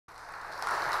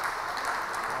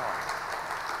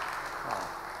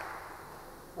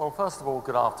Well, first of all,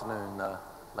 good afternoon,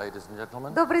 ladies and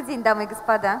gentlemen. Добрый день, дамы и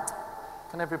господа.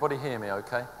 Can everybody hear me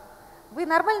okay? Вы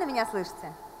нормально меня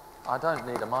слышите? I don't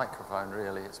need a microphone,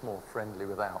 really. It's more friendly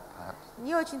without, perhaps.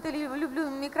 Не очень-то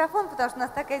люблю микрофон, потому что у нас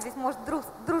такая здесь, может,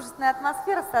 дружественная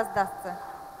атмосфера создастся.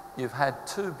 You've had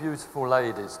two beautiful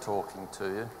ladies talking to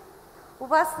you. У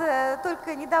вас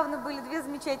только недавно были две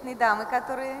замечательные дамы,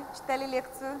 которые читали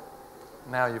лекцию.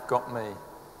 Now you've got me.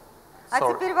 А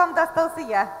теперь вам достался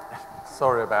я.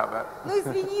 Sorry about that. Ну,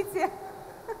 извините.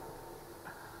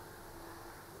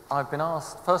 I've been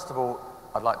asked, first of all,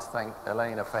 I'd like to thank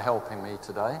Elena for helping me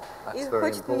today. That's very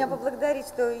Хочет меня important. поблагодарить,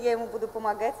 что я ему буду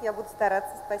помогать, я буду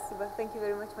стараться. Спасибо. Thank you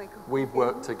very much, Michael. We've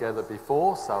worked together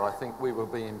before, so I think we will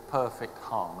be in perfect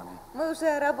harmony. Мы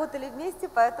уже работали вместе,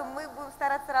 поэтому мы будем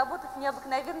стараться работать в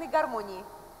необыкновенной гармонии.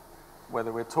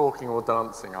 Whether we're talking or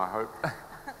dancing, I hope.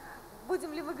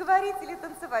 Будем ли мы говорить или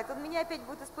танцевать? Он меня опять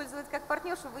будет использовать как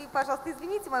партнершу. Вы, пожалуйста,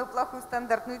 извините мою плохую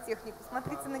стандартную технику.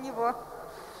 Смотрите на него.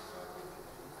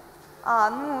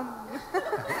 Ну,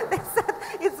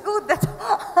 it's good that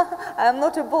I'm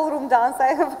not a ballroom dancer.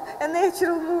 I have a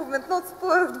natural movement, not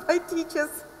spoiled by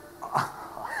teachers.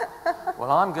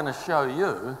 Well, I'm going to show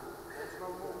you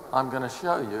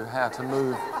how to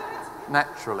move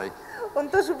naturally. Он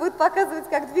тоже будет показывать,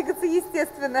 как двигаться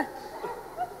естественно.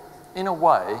 In a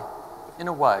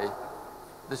way,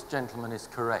 this gentleman is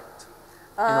correct.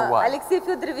 In a way. Алексей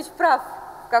Федорович прав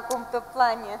в каком-то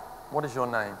плане. What is your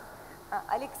name?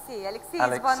 Alexei. Alexei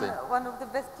Alexei. is one of the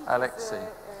best teachers. Alexei.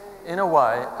 In a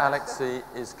way, Alexei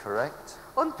is correct.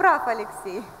 Он прав,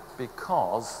 Алексей.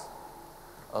 Because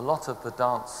a lot of the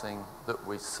dancing that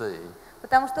we see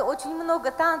Потому что очень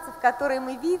много танцев, которые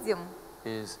мы видим,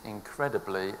 is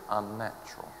incredibly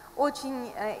unnatural.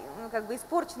 очень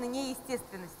испорчены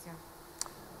неестественностью.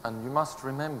 And you must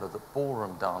remember that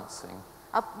ballroom dancing,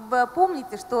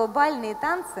 Помните, что бальные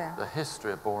танцы, the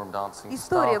history of ballroom dancing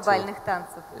история бальных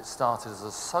танцев, it started as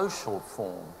a social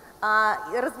form.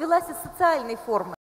 развилась из социальной формы.